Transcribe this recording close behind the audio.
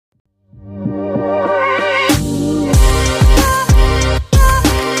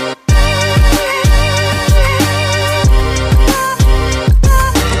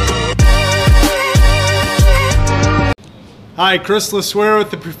Hi, Chris Lassuer with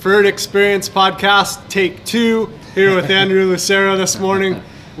the Preferred Experience Podcast, Take 2, here with Andrew Lucero this morning.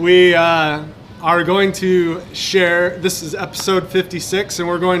 We are going to share, this is episode 56, and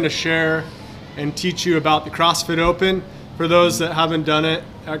we're going to share and teach you about the CrossFit Open. For those that haven't done it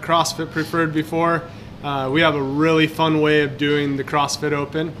at CrossFit Preferred before, we have a really fun way of doing the CrossFit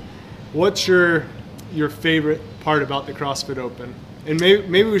Open. What's your favorite part about the CrossFit Open? And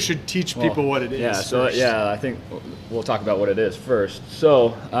maybe we should teach people what it is. Yeah, so first. Yeah, I think we'll talk about what it is first.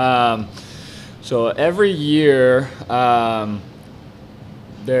 So, so every year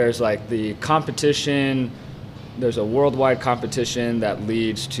there's like the competition. There's a worldwide competition that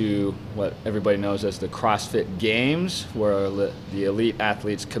leads to what everybody knows as the CrossFit Games, where the elite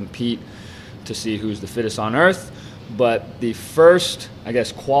athletes compete to see who's the fittest on earth. But the first, I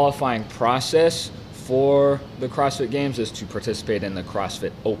guess, qualifying process for the CrossFit Games is to participate in the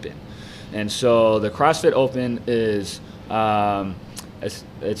CrossFit Open. And so the CrossFit Open is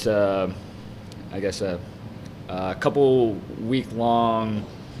it's a couple week-long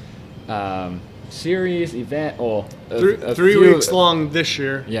series event. Three weeks long this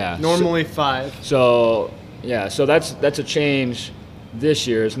year. Yeah. Normally 5. So yeah, so that's a change this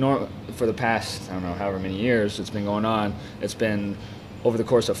year. It's for the past, I don't know, however many years it's been going on. It's been over the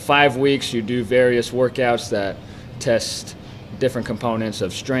course of 5 weeks. You do various workouts that test different components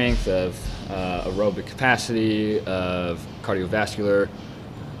of strength, of aerobic capacity, of cardiovascular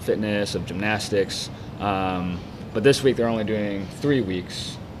fitness, of gymnastics. But this week they're only doing 3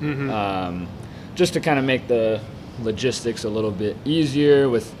 weeks, just to kind of make the logistics a little bit easier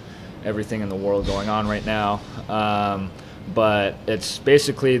with everything in the world going on right now. But it's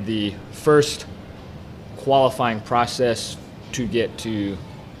basically the first qualifying process to get to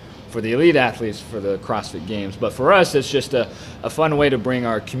for the elite athletes for the CrossFit Games. But for us, it's just a fun way to bring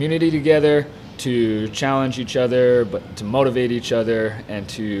our community together, to challenge each other, but to motivate each other, and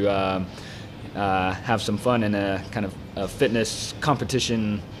to have some fun in a kind of a fitness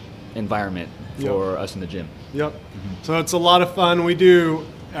competition environment for us in the gym. Yep. So it's a lot of fun. We do,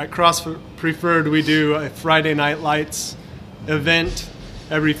 at CrossFit Preferred, we do a Friday Night Lights event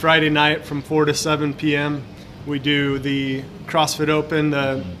every Friday night from 4 to 7 p.m. We do the CrossFit Open,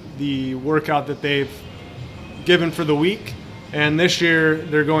 the workout that they've given for the week. And this year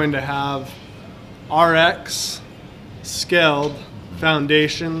they're going to have RX, scaled,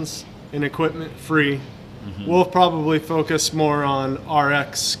 foundations, and equipment free. We'll probably focus more on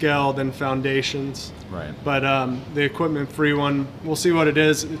RX, scaled, and foundations. Right. But the equipment free one, we'll see what it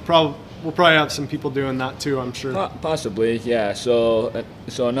is. We'll probably have some people doing that too, I'm sure. Possibly, yeah. So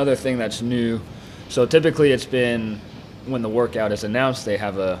another thing that's new. So typically it's been, when the workout is announced, they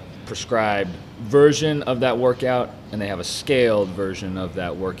have a prescribed version of that workout and they have a scaled version of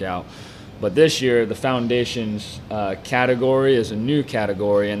that workout. But this year the foundations category is a new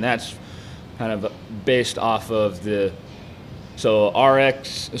category, and that's kind of based off of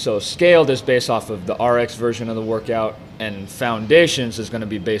so scaled is based off of the RX version of the workout, and foundations is going to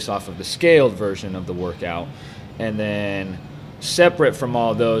be based off of the scaled version of the workout. And then separate from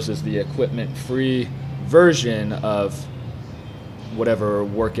all those is the equipment-free version of whatever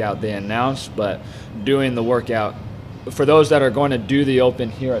workout they announce. But doing the workout, for those that are going to do the Open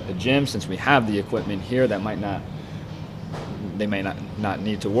here at the gym, since we have the equipment here, they may not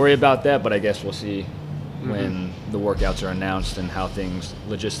need to worry about that, but I guess we'll see when the workouts are announced and how things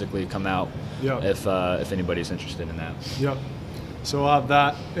logistically come out, if anybody's interested in that. Yep. So we'll have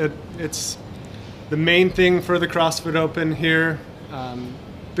that. It's the main thing for the CrossFit Open here,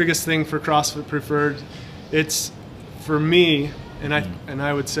 biggest thing for CrossFit Preferred. It's, for me, and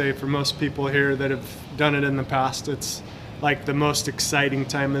I would say for most people here that have done it in the past, it's like the most exciting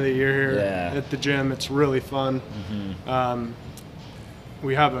time of the year here at the gym. It's really fun.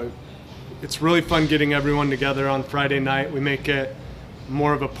 It's really fun getting everyone together on Friday night. We make it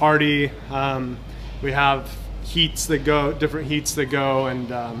more of a party. We have different heats that go, and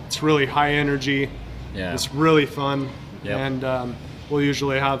it's really high energy. Yeah. It's really fun. Yep. And we'll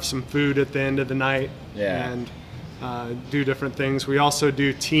usually have some food at the end of the night and do different things. We also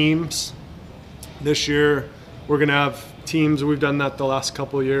do teams. This year we're gonna have teams. We've done that the last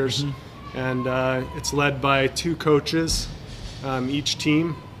couple of years, and it's led by 2 coaches. Each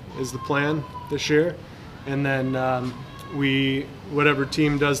team is the plan this year, and then whatever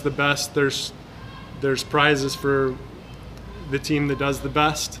team does the best, there's prizes for the team that does the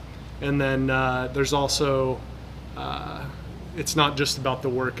best. And then there's also it's not just about the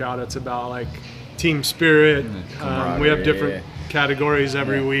workout, it's about like team spirit. We have different categories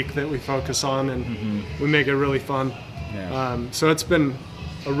every week that we focus on, and we make it really fun. So it's been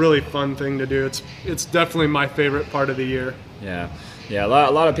a really fun thing to do. It's definitely my favorite part of the year. Yeah, yeah. A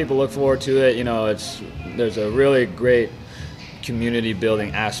lot of people look forward to it. You know, there's a really great community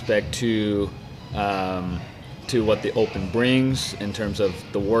building aspect to what the Open brings in terms of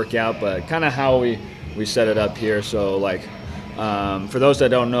the workout, but kind of how we set it up here. So like, for those that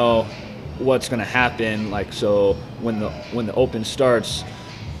don't know what's going to happen, like, so when the Open starts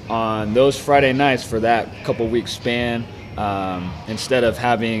on those Friday nights for that couple week span, instead of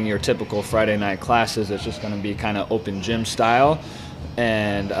having your typical Friday night classes, it's just going to be kind of open gym style.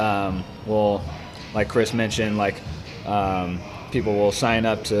 And well, like Chris mentioned, like people will sign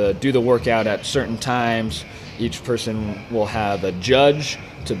up to do the workout at certain times. Each person will have a judge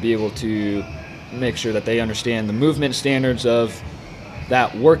to be able to make sure that they understand the movement standards of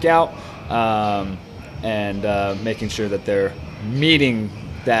that workout, and making sure that they're meeting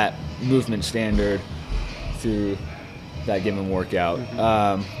that movement standard through that given workout.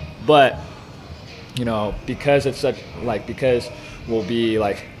 But you know, because it's such, like, because we'll be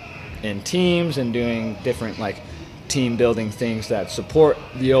like in teams and doing different like team building things that support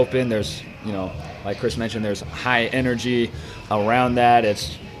the Open, there's, you know, like Chris mentioned, there's high energy around that.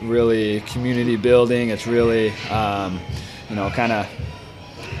 It's really community building. It's really you know, kind of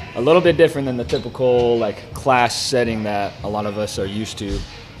a little bit different than the typical like class setting that a lot of us are used to.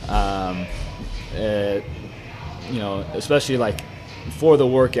 You know, especially like for the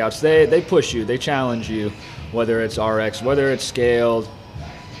workouts, they push you, they challenge you, whether it's RX, whether it's scaled.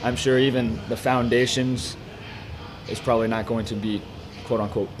 I'm sure even the foundations is probably not going to be quote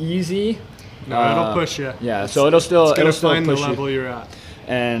unquote easy. No, it'll push you. Yeah, so it'll still find push the level you. you're at.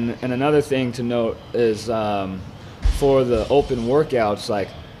 And another thing to note is for the Open workouts, like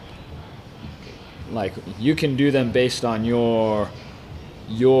you can do them based on your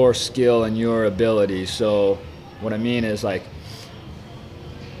skill and your ability. So what I mean is, like,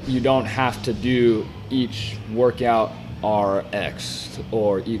 you don't have to do each workout RX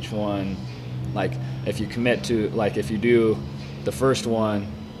or each one, like if you commit to, like if you do the first one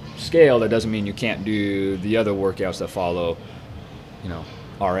scale, that doesn't mean you can't do the other workouts that follow, you know,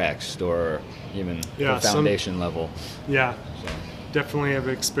 RX or even the foundation level. Yeah, so definitely have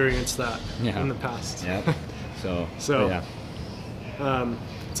experienced that in the past. Yeah. So yeah.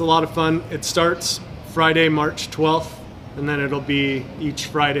 It's a lot of fun. It starts Friday, March 12th, and then it'll be each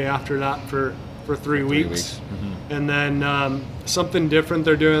Friday after that for 3 weeks. And then something different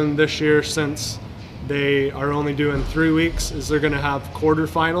they're doing this year, since they are only doing 3 weeks, is they're going to have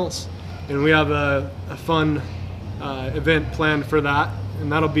quarterfinals, and we have a fun event planned for that,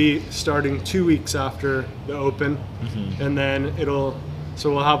 and that'll be starting 2 weeks after the Open. And then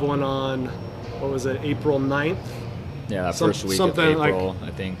so we'll have one on, what was it, April 9th? Yeah, that first week of April,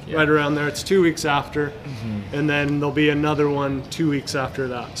 I think. Yeah. Right around there. It's 2 weeks after. And then there'll be another one 2 weeks after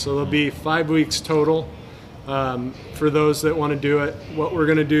that. So there'll be 5 weeks total. For those that want to do it, what we're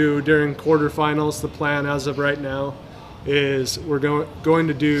going to do during quarterfinals, the plan as of right now, is we're going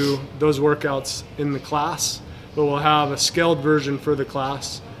to do those workouts in the class, but we'll have a scaled version for the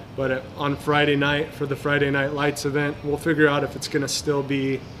class. But on Friday night, for the Friday Night Lights event, we'll figure out if it's going to still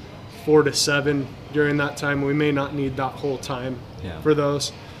be 4 to 7 during that time. We may not need that whole time for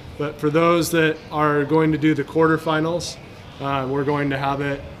those. But for those that are going to do the quarterfinals, we're going to have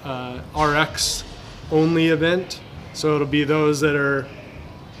it RX only event. So it'll be those that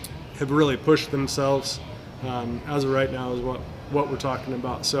have really pushed themselves as of right now is what we're talking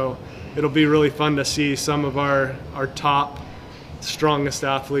about. So it'll be really fun to see some of our top strongest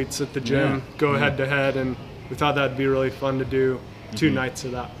athletes at the gym go head to head, and we thought that'd be really fun to do 2 nights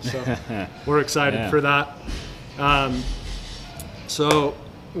of that. So we're excited for that. So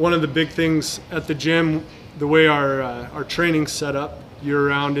one of the big things at the gym, the way our training's set up year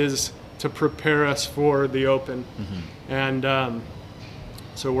round, is to prepare us for the Open. And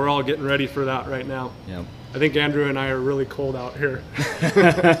so we're all getting ready for that right now. I think Andrew and I are really cold out here.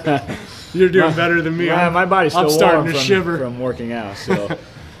 You're doing better than me. My body's still starting warm to shiver from working out. So,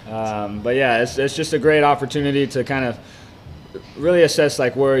 but yeah, it's just a great opportunity to kind of really assess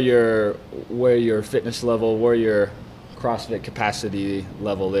like where your fitness level, where your CrossFit capacity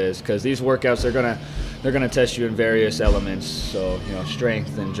level is, because these workouts they're gonna test you in various elements. So, you know,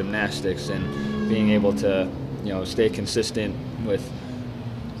 strength and gymnastics, and being able to, you know, stay consistent with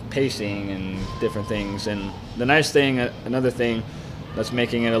pacing and different things. And the nice thing, another thing that's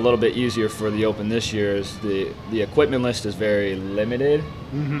making it a little bit easier for the Open this year, is the equipment list is very limited.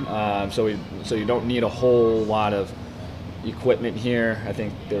 So you don't need a whole lot of equipment here. I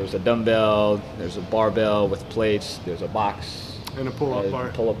think there's a dumbbell, there's a barbell with plates, there's a box, and a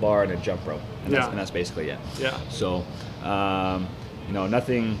pull-up bar, and a jump rope, and that's basically it. So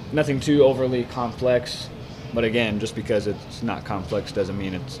nothing too overly complex. But again, just because it's not complex doesn't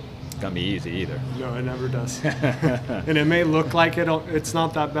mean it's gonna be easy either. No, it never does. And it may look like it's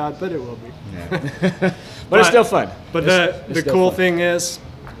not that bad, but it will be. Yeah. but it's still fun. But the cool thing is,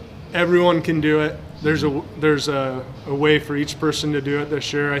 everyone can do it. There's a way for each person to do it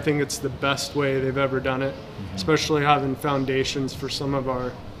this year. I think it's the best way they've ever done it, especially having foundations for some of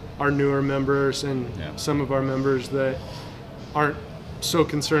our newer members and some of our members that aren't so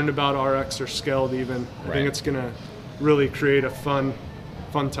concerned about RX or skilled even. I think it's gonna really create a fun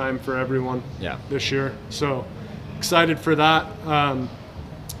time for everyone this year. So excited for that.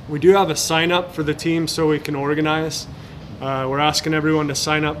 We do have a sign up for the team so we can organize. We're asking everyone to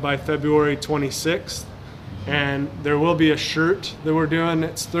sign up by February 26th, and there will be a shirt that we're doing.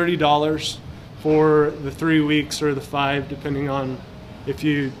 It's $30 for the 3 weeks or the 5, depending on if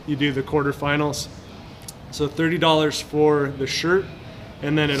you do the quarterfinals. So $30 for the shirt,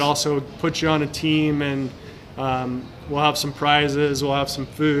 and then it also puts you on a team, and we'll have some prizes, we'll have some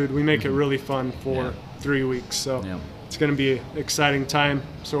food. We make it really fun for 3 weeks, so it's going to be an exciting time.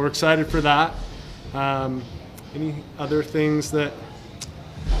 So we're excited for that. Any other things that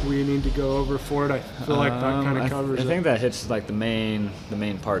we need to go over for it? I feel like that kind of covers it. I think that hits like the main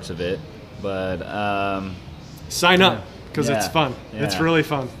parts of it, but sign up because it's fun. It's really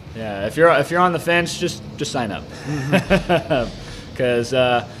fun. Yeah, if you're on the fence, just sign up, because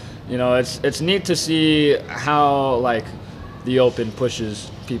it's neat to see how like the Open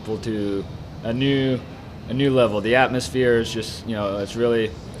pushes people to a new level. The atmosphere is just it's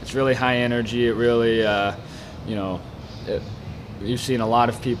really high energy. It really you've seen a lot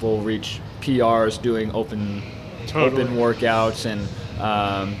of people reach PRs doing open workouts, and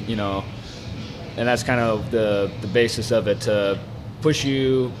and that's kind of the basis of it, to push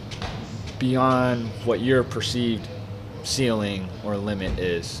you beyond what your perceived ceiling or limit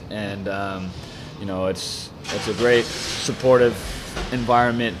is. And it's a great supportive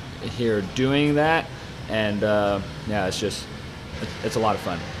environment here doing that, and it's a lot of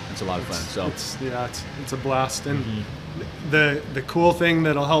fun. It's a lot of fun. So it's a blast. And the cool thing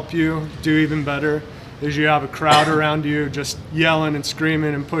that'll help you do even better is you have a crowd around you just yelling and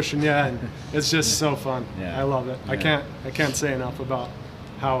screaming and pushing you, and it's just so fun. I love it. I can't say enough about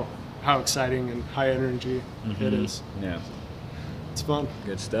how exciting and high energy it is. It's fun.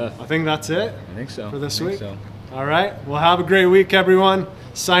 Good stuff. I think that's it. I think so. For this week. So. All right. Well, have a great week, everyone.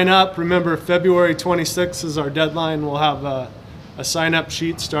 Sign up. Remember, February 26th is our deadline. We'll have a sign-up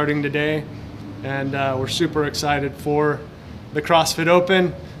sheet starting today, and we're super excited for the CrossFit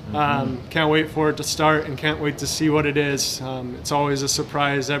Open. Can't wait for it to start, and can't wait to see what it is. It's always a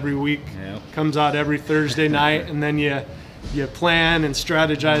surprise every week. Comes out every Thursday night, and then you plan and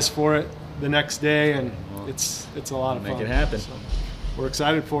strategize for it the next day, and it's a lot of fun. Make it happen. So we're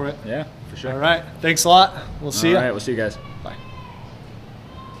excited for it. Yeah, for sure. All right. Thanks a lot. We'll see you. All right. We'll see you guys. Bye.